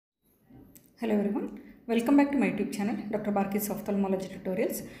Hello everyone, welcome back to my YouTube channel Dr.Barki's Ophthalmology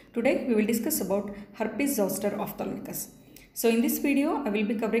Tutorials. Today we will discuss about Herpes Zoster Ophthalmicus. So in this video I will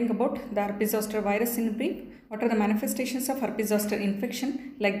be covering about the Herpes Zoster virus in brief, what are the manifestations of Herpes Zoster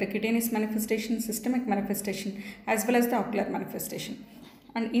infection like the cutaneous manifestation, systemic manifestation as well as the ocular manifestation.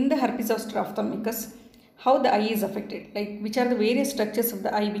 And in the Herpes Zoster Ophthalmicus, how the eye is affected, like which are the various structures of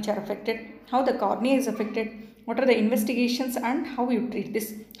the eye which are affected, how the cornea is affected, what are the investigations and how you treat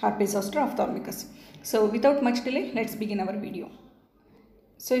this Herpes Zoster Ophthalmicus. So without much delay, let's begin our video.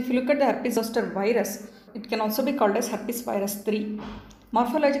 So if you look at the Herpes Zoster virus, it can also be called as herpes virus 3.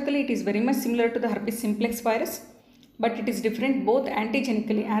 Morphologically, it is very much similar to the herpes simplex virus, but it is different both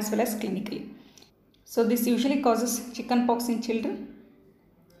antigenically as well as clinically. So this usually causes chickenpox in children,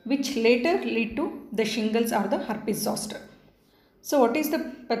 which later lead to the shingles or the herpes zoster. So what is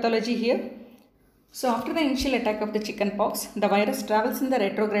the pathology here? So after the initial attack of the chickenpox, the virus travels in the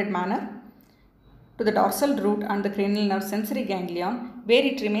retrograde manner to the dorsal root and the cranial nerve sensory ganglion, where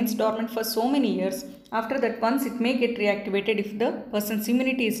it remains dormant for so many years. After that, once it may get reactivated if the person's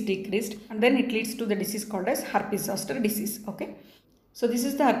immunity is decreased, and then it leads to the disease called as herpes zoster disease. Okay, so this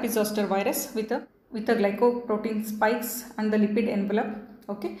is the herpes zoster virus with a glycoprotein spikes and the lipid envelope.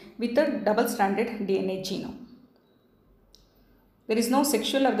 Okay, with a double-stranded DNA genome. There is no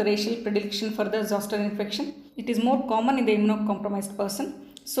sexual or the racial predilection for the zoster infection. It is more common in the immunocompromised person.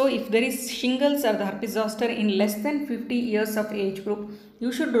 So if there is shingles or the herpes zoster in less than 50 years of age group,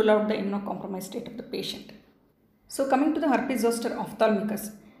 you should rule out the immunocompromised state of the patient. So coming to the Herpes Zoster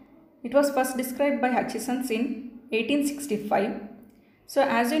Ophthalmicus, it was first described by Hutchison in 1865. So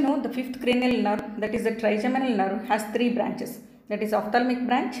as you know, the fifth cranial nerve, that is the trigeminal nerve, has three branches. That is ophthalmic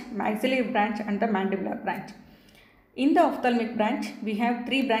branch, maxillary branch and the mandibular branch. In the ophthalmic branch, we have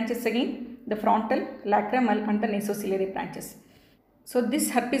three branches again, the frontal, lacrimal and the nasociliary branches. So this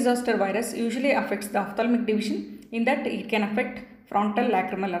herpes zoster virus usually affects the ophthalmic division in that it can affect frontal,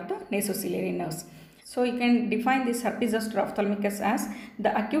 lacrimal or the nasociliary nerves. So you can define this herpes zoster ophthalmicus as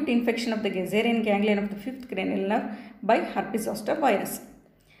the acute infection of the Gazarian ganglion of the fifth cranial nerve by herpes zoster virus.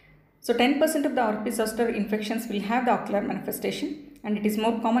 So 10% of the herpes zoster infections will have the ocular manifestation, and it is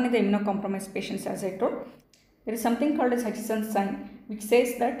more common in the immunocompromised patients, as I told. There is something called as Hutchison's sign, which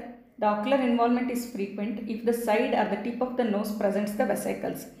says that the ocular involvement is frequent if the side or the tip of the nose presents the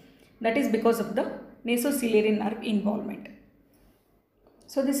vesicles. That is because of the nasociliary nerve involvement.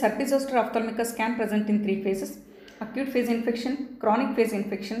 So this herpes zoster ophthalmicus can present in three phases: acute phase infection, chronic phase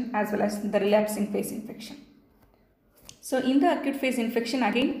infection as well as the relapsing phase infection. So in the acute phase infection,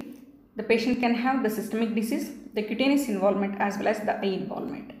 again the patient can have the systemic disease, the cutaneous involvement as well as the eye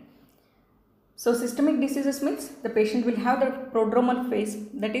involvement. So systemic diseases means the patient will have the prodromal phase,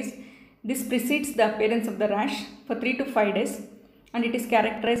 that is, this precedes the appearance of the rash for 3 to 5 days, and it is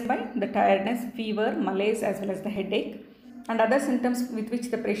characterized by the tiredness, fever, malaise as well as the headache. And other symptoms with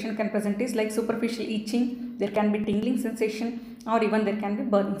which the patient can present is like superficial itching, there can be tingling sensation or even there can be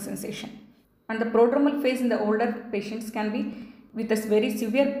burning sensation. And the prodromal phase in the older patients can be with a very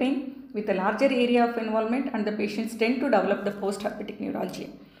severe pain with a larger area of involvement, and the patients tend to develop the post-herpetic neuralgia.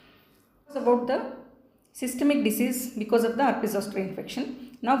 About the systemic disease because of the herpes zoster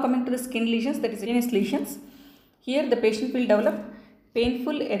infection. Now coming to the skin lesions, that is cutaneous lesions. Here the patient will develop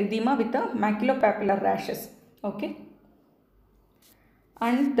painful erythema with the maculopapular rashes. Okay,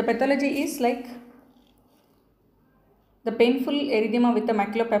 and the pathology is like the painful erythema with the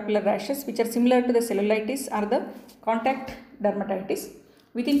maculopapular rashes, which are similar to the cellulitis or the contact dermatitis.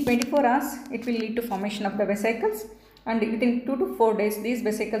 Within 24 hours, it will lead to formation of the vesicles, and within 2 to 4 days, these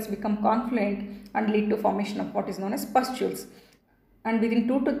vesicles become confluent and lead to formation of what is known as pustules. And within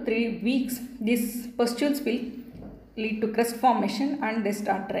 2 to 3 weeks, these pustules will lead to crust formation and they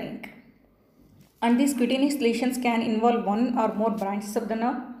start drying. And these cutaneous lesions can involve one or more branches of the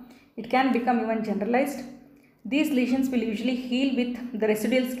nerve. It can become even generalized. These lesions will usually heal with the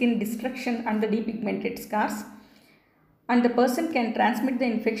residual skin destruction and the depigmented scars. And the person can transmit the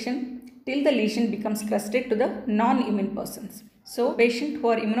infection till the lesion becomes crusted to the non-immune persons. So patients who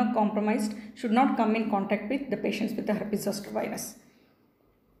are immunocompromised should not come in contact with the patients with the herpes zoster virus.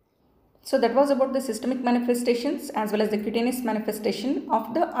 So that was about the systemic manifestations as well as the cutaneous manifestation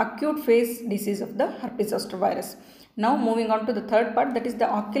of the acute phase disease of the herpes zoster virus. Now moving on to the third part, that is the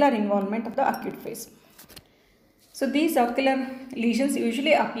ocular involvement of the acute phase. So these ocular lesions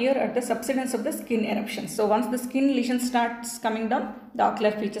usually appear at the subsidence of the skin eruption. So once the skin lesion starts coming down, the ocular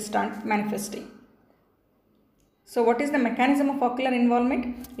features start manifesting. So what is the mechanism of ocular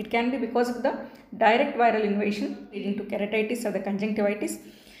involvement? It can be because of the direct viral invasion leading to keratitis or the conjunctivitis,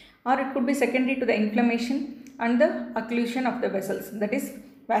 or it could be secondary to the inflammation and the occlusion of the vessels, that is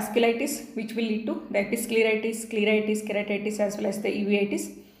vasculitis, which will lead to the episcleritis, scleritis, keratitis as well as the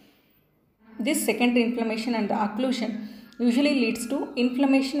uveitis. This secondary inflammation and the occlusion usually leads to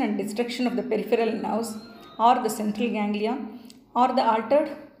inflammation and destruction of the peripheral nerves or the central ganglia or the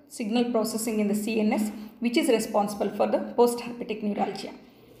altered signal processing in the CNS, which is responsible for the post-herpetic neuralgia.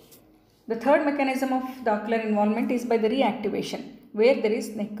 The third mechanism of the ocular involvement is by the reactivation, where there is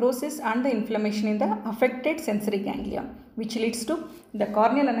necrosis and the inflammation in the affected sensory ganglia, which leads to the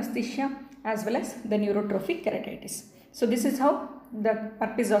corneal anesthesia as well as the neurotrophic keratitis. So this is how the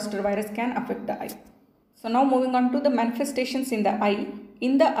herpes zoster virus can affect the eye. So now moving on to the manifestations in the eye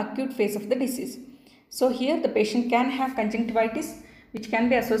in the acute phase of the disease. So here the patient can have conjunctivitis, which can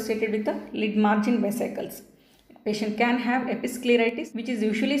be associated with the lid margin vesicles. Patient can have episcleritis, which is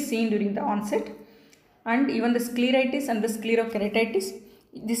usually seen during the onset, and even the scleritis and the sclerokeratitis.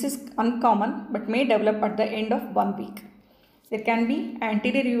 This is uncommon but may develop at the end of 1 week. There can be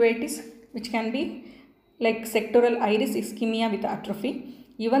anterior uveitis, which can be like sectoral iris ischemia with atrophy.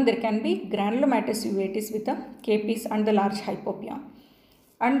 Even there can be granulomatous uveitis with the capes and the large hypopia.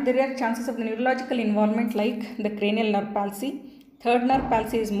 And there are chances of the neurological involvement like the cranial nerve palsy. Third nerve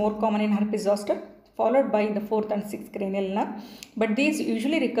palsy is more common in herpes zoster, followed by the fourth and sixth cranial nerve, but these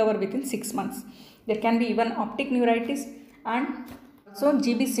usually recover within 6 months. There can be even optic neuritis and also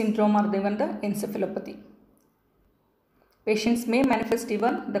GB syndrome or even the encephalopathy. Patients may manifest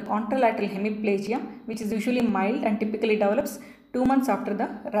even the contralateral hemiplegia, which is usually mild and typically develops 2 months after the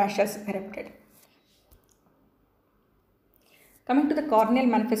rash has erupted. Coming to the corneal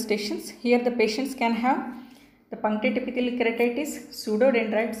manifestations, here the patients can have the punctate epithelial keratitis,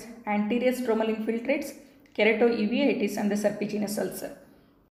 pseudodendrites, anterior stromal infiltrates, keratouveitis and the serpiginous ulcer.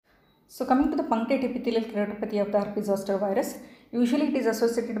 So coming to the punctate epithelial keratopathy of the herpes zoster virus, usually it is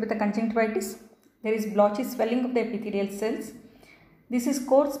associated with the conjunctivitis. There is blotchy swelling of the epithelial cells. This is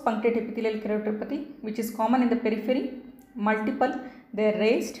coarse punctate epithelial keratopathy, which is common in the periphery. Multiple, they are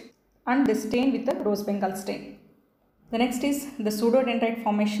raised and they stain with the rose bengal stain. The next is the pseudodendrite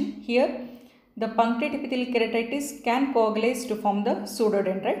formation. Here the punctate epithelial keratitis can coagulate to form the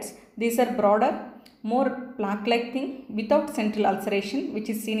pseudodendrites. These are broader, more plaque-like thing without central ulceration, which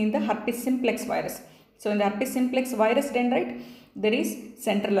is seen in the herpes simplex virus. So in the herpes simplex virus dendrite, there is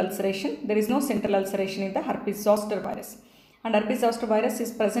central ulceration. There is no central ulceration in the herpes zoster virus. And herpes zoster virus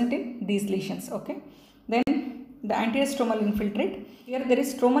is present in these lesions. Okay. Then the anterior stromal infiltrate. Here there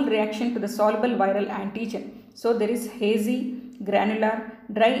is stromal reaction to the soluble viral antigen. So there is hazy, granular,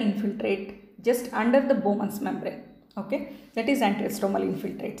 dry infiltrate just under the Bowman's membrane. Okay, that is anterior stromal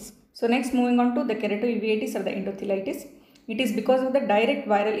infiltrates. So next moving on to the keratouveitis or the endotheliitis. It is because of the direct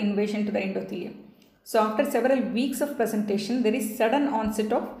viral invasion to the endothelium. So after several weeks of presentation, there is sudden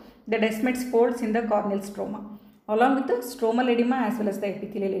onset of the Descemet's folds in the corneal stroma. Along with the stromal edema as well as the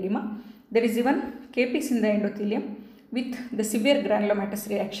epithelial edema, there is even capes in the endothelium with the severe granulomatous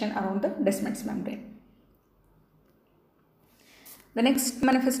reaction around the Descemet's membrane. The next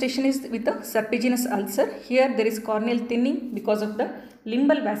manifestation is with the serpiginous ulcer. Here there is corneal thinning because of the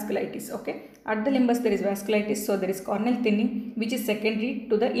limbal vasculitis. Okay, at the limbus there is vasculitis, so there is corneal thinning, which is secondary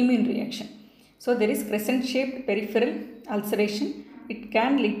to the immune reaction. So there is crescent shaped peripheral ulceration. It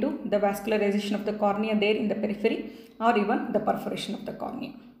can lead to the vascularization of the cornea there in the periphery or even the perforation of the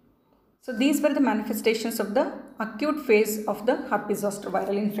cornea. So these were the manifestations of the acute phase of the herpes zoster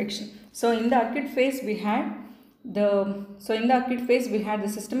viral infection. So in the acute phase we had the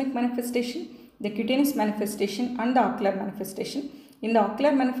systemic manifestation, the cutaneous manifestation and the ocular manifestation. In the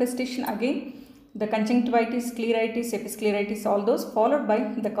ocular manifestation again the conjunctivitis, scleritis, episcleritis, all those followed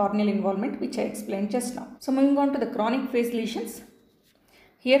by the corneal involvement, which I explained just now. So moving on to the chronic phase lesions.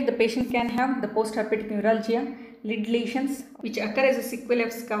 Here the patient can have the post-herpetic neuralgia, lid lesions which occur as a sequel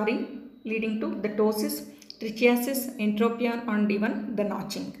of scarring leading to the ptosis, trichiasis, entropion and even the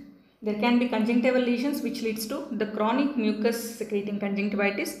notching. There can be conjunctival lesions which leads to the chronic mucus secreting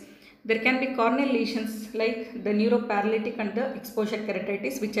conjunctivitis. There can be corneal lesions like the neuroparalytic and the exposure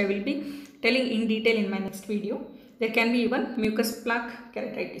keratitis, which I will be telling in detail in my next video. There can be even mucus plaque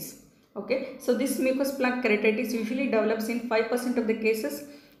keratitis. Okay, so this mucus plaque keratitis usually develops in 5% of the cases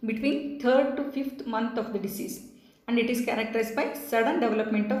between 3rd to 5th month of the disease, and it is characterized by sudden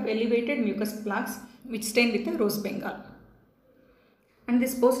development of elevated mucus plaques which stain with the rose bengal. And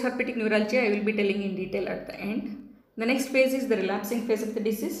this post-herpetic neuralgia I will be telling in detail at the end. The next phase is the relapsing phase of the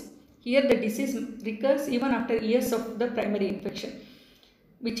disease. Here the disease recurs even after years of the primary infection,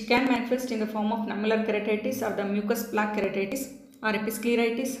 which can manifest in the form of nummular keratitis or the mucus plaque keratitis or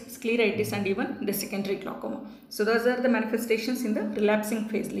episcleritis, scleritis and even the secondary glaucoma. So those are the manifestations in the relapsing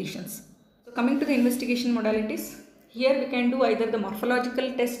phase lesions. So coming to the investigation modalities, Here we can do either the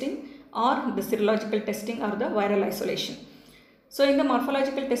morphological testing or the serological testing or the viral isolation. So in the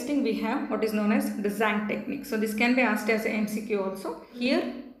morphological testing we have what is known as the Zhang technique. So this can be asked as an MCQ also.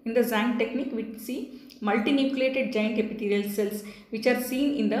 Here in the Zhang technique we see multinucleated giant epithelial cells which are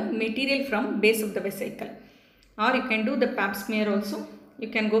seen in the material from base of the vesicle. Or you can do the pap smear also. You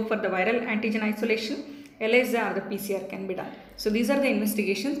can go for the viral antigen isolation. ELISA or the PCR can be done. So these are the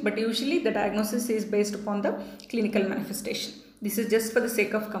investigations, but usually the diagnosis is based upon the clinical manifestation. This is just for the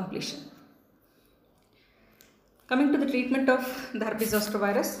sake of completion. Coming to the treatment of the herpes zoster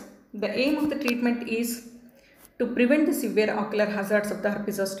virus, the aim of the treatment is to prevent the severe ocular hazards of the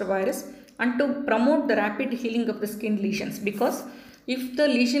herpes zoster virus and to promote the rapid healing of the skin lesions, because if the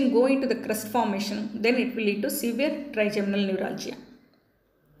lesion go into the crust formation, then it will lead to severe trigeminal neuralgia.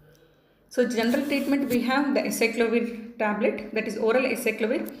 So general treatment we have the acyclovir tablet, that is oral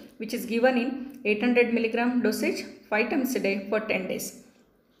acyclovir, which is given in 800 mg dosage 5 times a day for 10 days.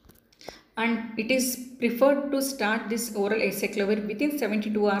 And it is preferred to start this oral acyclovir within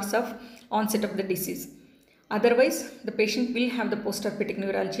 72 hours of onset of the disease. Otherwise, the patient will have the post-herpetic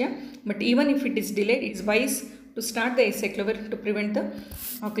neuralgia, but even if it is delayed, it is wise to start the acyclovir to prevent the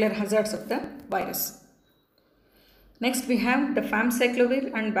ocular hazards of the virus. Next we have the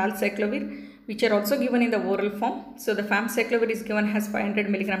famciclovir and valciclovir, which are also given in the oral form. So the famciclovir is given as 500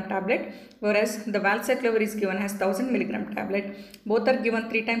 mg tablet, whereas the valciclovir is given as 1000 mg tablet. Both are given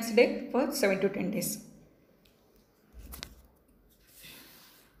 3 times a day for 7 to 10 days.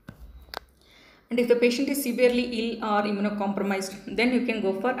 And if the patient is severely ill or immunocompromised, then you can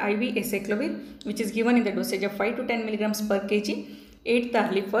go for IV acyclovir, which is given in the dosage of 5 to 10 mg per kg, 8th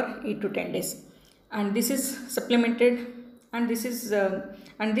hourly for 8 to 10 days. And this is supplemented, and this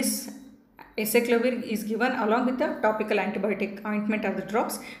acyclovir is given along with the topical antibiotic ointment of the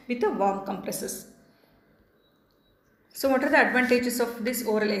drops with the warm compresses. So what are the advantages of this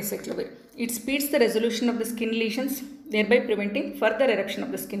oral acyclovir? It speeds the resolution of the skin lesions, thereby preventing further eruption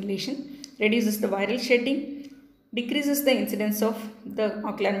of the skin lesion, reduces the viral shedding, decreases the incidence of the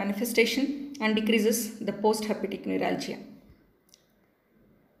ocular manifestation, and decreases the post-herpetic neuralgia.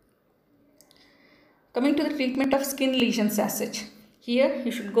 Coming to the treatment of skin lesions as such, here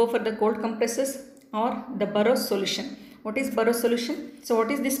you should go for the cold compresses or the Burroughs solution. What is Burroughs solution? So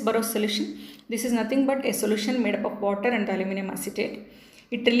what is this Burroughs solution? This is nothing but a solution made up of water and aluminum acetate.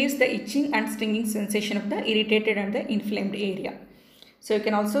 It relieves the itching and stinging sensation of the irritated and the inflamed area. So you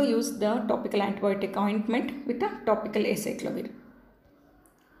can also use the topical antibiotic ointment with the topical acyclovir.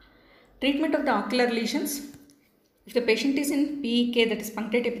 Treatment of the ocular lesions. If the patient is in PEK, that is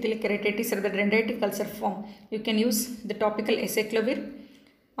punctate epithelial keratitis or the dendritic ulcer form, you can use the topical acyclovir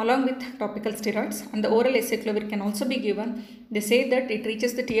along with topical steroids, and the oral acyclovir can also be given. They say that it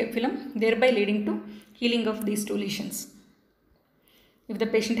reaches the tear film, thereby leading to healing of these two lesions. If the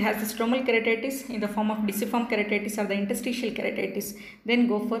patient has the stromal keratitis in the form of deciform keratitis or the interstitial keratitis, then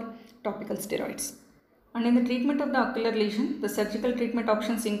go for topical steroids. And in the treatment of the ocular lesion, the surgical treatment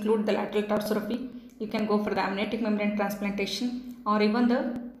options include the lateral torsorrhaphy. You can go for the amniotic membrane transplantation or even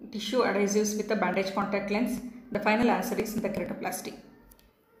the tissue adhesives with the bandage contact lens. The final answer is the keratoplasty.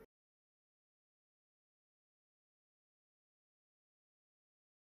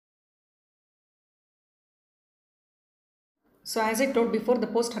 So as I told before, the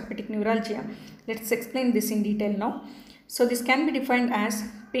post-herpetic neuralgia, let's explain this in detail now. So this can be defined as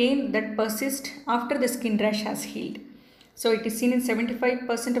pain that persists after the skin rash has healed. So it is seen in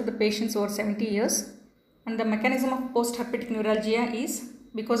 75% of the patients over 70 years, and the mechanism of post-herpetic neuralgia is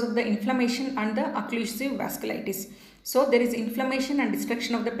because of the inflammation and the occlusive vasculitis. So there is inflammation and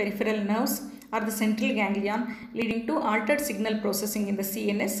destruction of the peripheral nerves or the central ganglion, leading to altered signal processing in the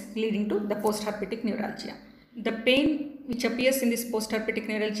CNS, leading to the post-herpetic neuralgia. The pain which appears in this post-herpetic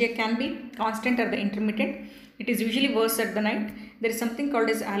neuralgia can be constant or the intermittent. It is usually worse at the night. There is something called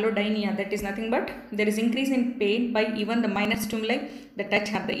as allodynia, that is nothing but there is increase in pain by even the minor stimuli, the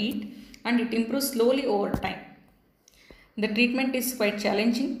touch or the heat, and it improves slowly over time. The treatment is quite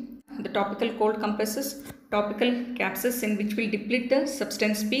challenging. The topical cold compresses, topical capsules in which will deplete the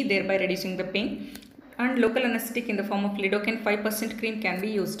substance P, thereby reducing the pain, and local anesthetic in the form of lidocaine 5% cream can be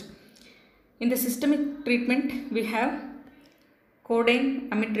used. In the systemic treatment, we have codeine,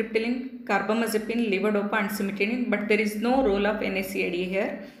 amitriptyline, carbamazepine, levodopa and cimetidine, but there is no role of NSAID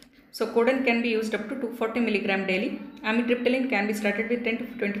here. So codeine can be used up to 240 mg daily. Amitriptyline can be started with 10 to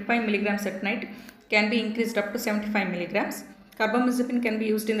 25 mg at night, can be increased up to 75 mg. Carbamazepine can be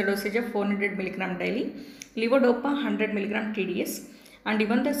used in the dosage of 400 mg daily. Levodopa 100 mg TDS, and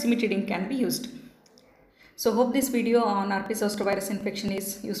even the cimetidine can be used. So hope this video on herpes zoster virus infection is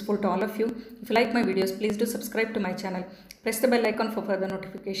useful to all of you. If you like my videos, please do subscribe to my channel. Press the bell icon for further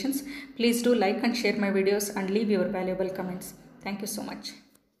notifications. Please do like and share my videos and leave your valuable comments. Thank you so much.